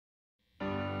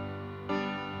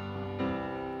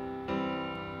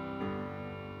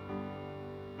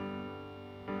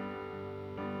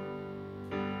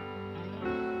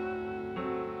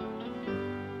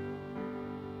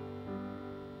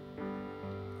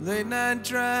Late night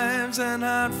drives and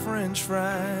hot French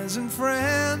fries and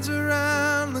friends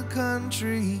around the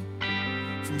country,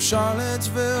 from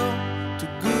Charlottesville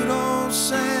to good old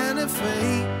Santa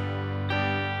Fe.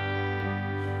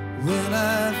 When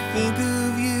I think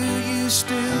of you, you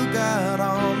still got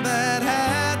on that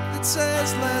hat that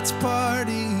says let's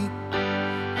party.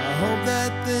 I hope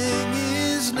that thing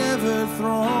is never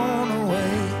thrown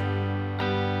away.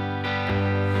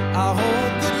 I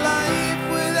hope that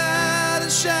life without a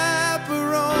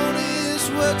chaperone is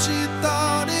what you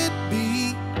thought it'd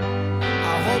be.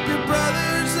 I hope your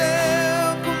brother's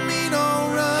El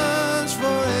Camino runs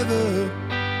forever.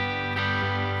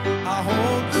 I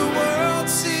hope the world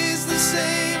sees the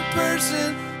same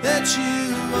person that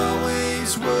you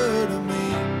always were to me.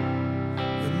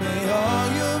 And may all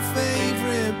your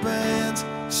favorite bands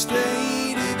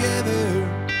stay together.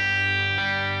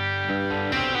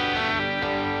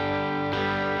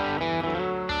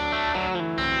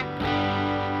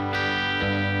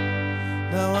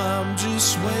 Now I'm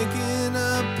just waking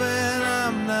up and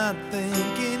I'm not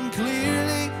thinking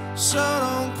clearly, so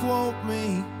don't quote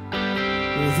me.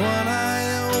 With one eye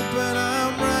open,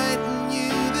 I'm writing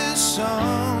you this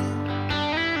song.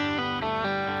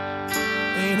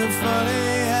 Ain't it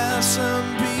funny how some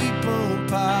people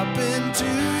pop into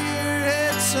your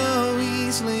head so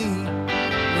easily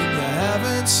when you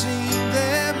haven't seen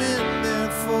them in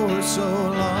there for so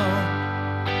long?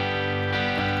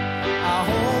 I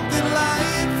hope that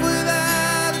life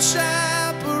without a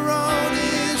chaperone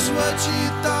is what you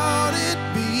thought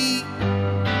it'd be.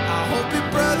 I hope your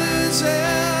brother's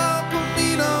El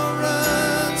Camino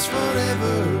runs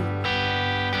forever.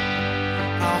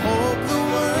 I hope the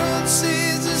world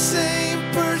sees the same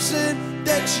person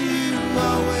that you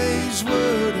always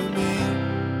were.